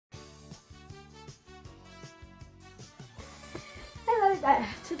there,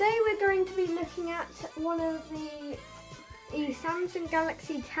 today we're going to be looking at one of the Samsung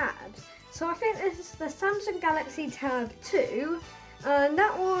Galaxy Tabs. So I think this is the Samsung Galaxy Tab 2, and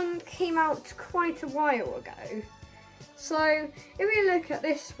that one came out quite a while ago. So if we look at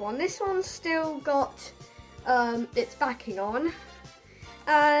this one's still got its backing on,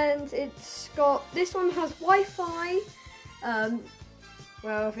 and this one has Wi-Fi.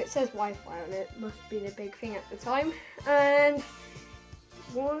 Well, if it says Wi-Fi on it, it must have been a big thing at the time. And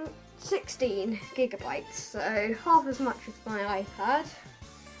 16 gigabytes, so half as much as my iPad.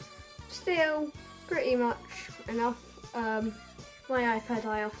 Still pretty much enough. My iPad,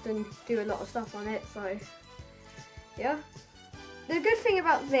 I often do a lot of stuff on it, so yeah. The good thing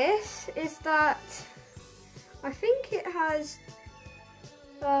about this is that I think it has,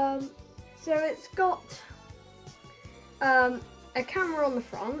 so it's got a camera on the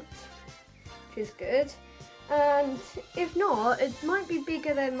front, which is good, and if not, it might be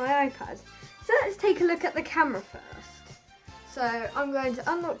bigger than my iPad. So let's take a look at the camera first. So I'm going to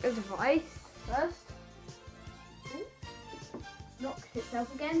unlock the device first. Lock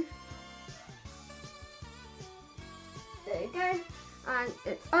itself again. There you go, and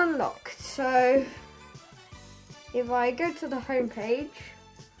it's unlocked. So if I go to the home page,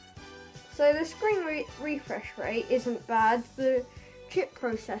 so the screen refresh rate isn't bad. The chip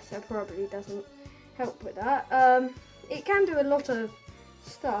processor probably doesn't help with that. It can do a lot of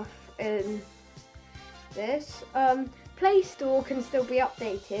stuff in this. Play Store can still be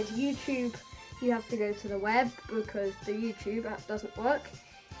updated. YouTube, you have to go to the web because the YouTube app doesn't work.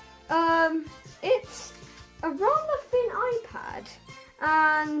 It's a rather thin iPad,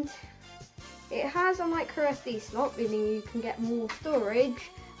 and it has a micro SD slot, meaning you can get more storage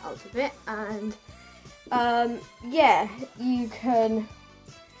out of it, and yeah, you can,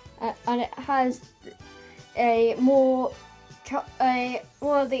 and it has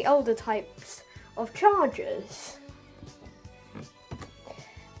one of the older types of chargers.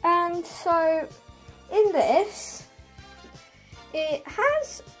 And so in this, it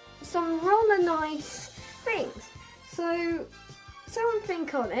has some rather nice things. So something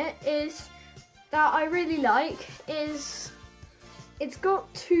on it is that I really like is it's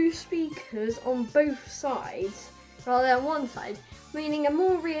got two speakers on both sides rather than one side, meaning a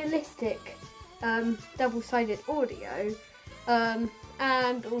more realistic double-sided audio,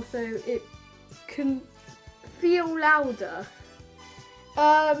 and also it can feel louder.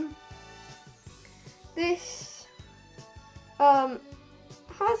 This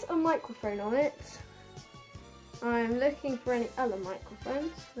has a microphone on it. I'm looking for any other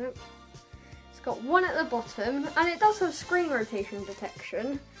microphones. Nope. It's got one at the bottom, and it does have screen rotation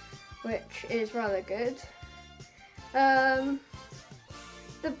detection, which is rather good. The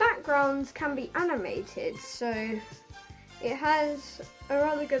backgrounds can be animated, so it has a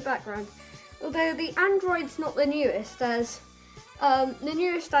rather good background. Although the Android's not the newest, as the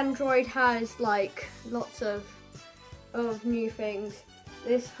newest Android has like lots of new things.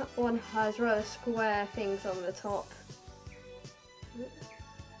 This one has rather square things on the top.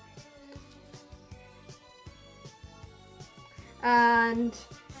 And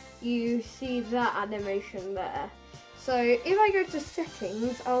you see that animation there. So if I go to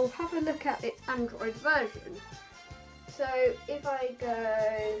settings, I'll have a look at its Android version. So if I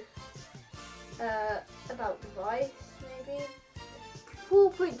go about device, maybe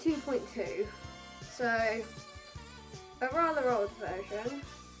 4.2.2, so a rather old version,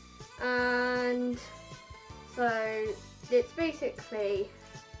 and so it's basically,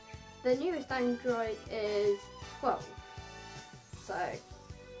 the newest Android is 12, so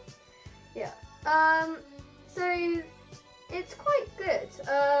yeah, so it's quite good.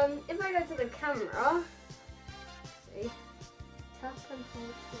 If I go to the camera, let's see, tap and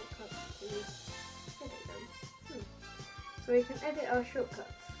hold shortcuts to edit them. So we can edit our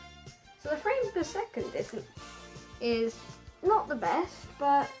shortcuts. So the frames per second is not the best,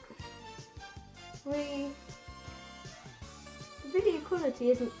 but the video quality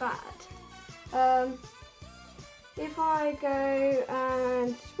isn't bad. If I go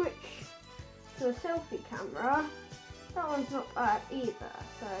and switch to the selfie camera, that one's not bad either.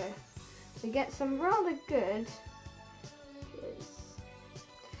 So we get some rather good.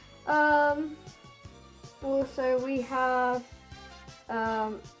 Also we have,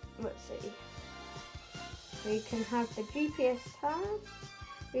 let's see, we can have the GPS tab,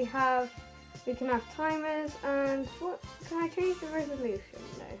 we can have timers, and what, can I change the resolution?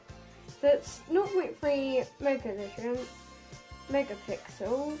 No. So it's 0.3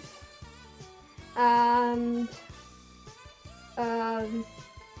 megapixels, and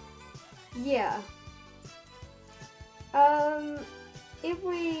yeah. if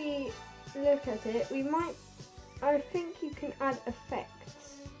we look at it, we might, I think you can add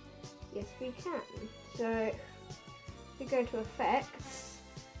effects. Yes, we can. So, if we go to effects,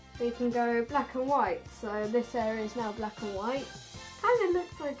 we can go black and white. So this area is now black and white. Kind of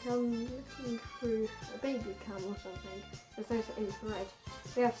looks like I'm looking through a baby cam or something. There's also infrared.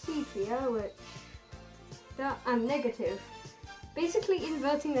 We have sepia, which, and negative. Basically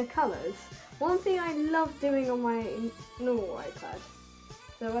inverting the colours. One thing I love doing on my normal iPad.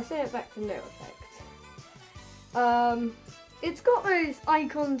 So I set it back to no effect. It's got those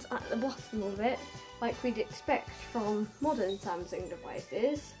icons at the bottom of it, like we'd expect from modern Samsung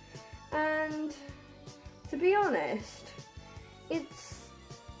devices. And to be honest, it's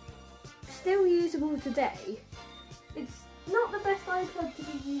still usable today. It's not the best iPad to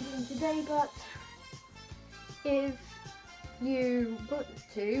be using today, but if you want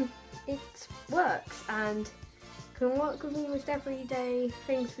to, it works and can work with almost everyday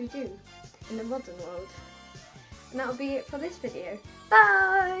things we do in the modern world. And that'll be it for this video.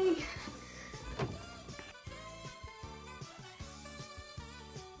 Bye!